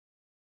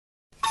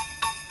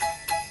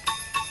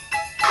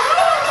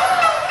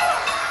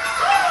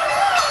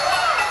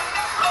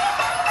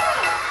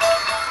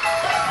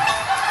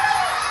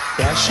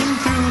dashing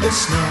through the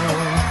snow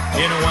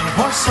in a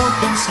one-horse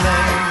open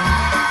sleigh.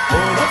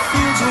 O'er the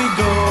fields we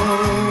go,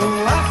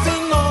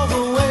 laughing all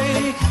the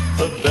way.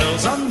 The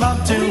bells are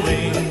about to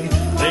ring,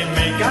 they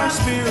make our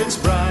spirits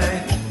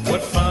bright.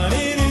 What fun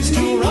it is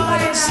to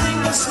ride and sing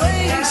a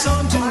sleighing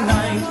song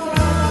tonight.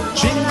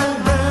 Jingle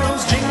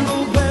bells,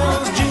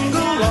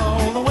 jingle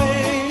all the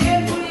way.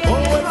 Oh,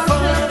 what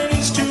fun it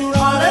is to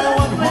ride in a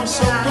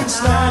one-horse open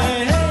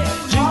sleigh.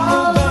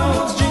 Jingle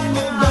bells,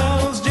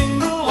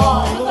 jingle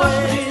all the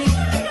way.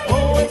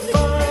 Oh, what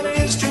fun it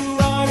is to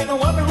ride in a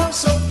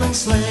one-horse open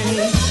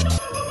sleigh.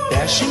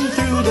 Dashing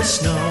through the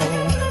snow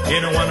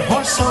in a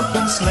one-horse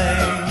open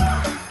sleigh.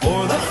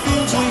 O'er the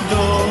fields we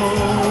go,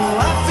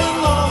 laughing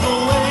all the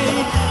way.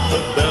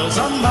 The bells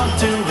are about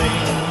to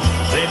ring,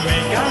 they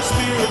make our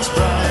spirits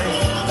bright.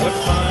 What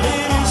fun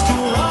it is to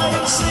ride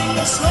and sing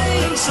a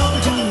sleighing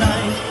song.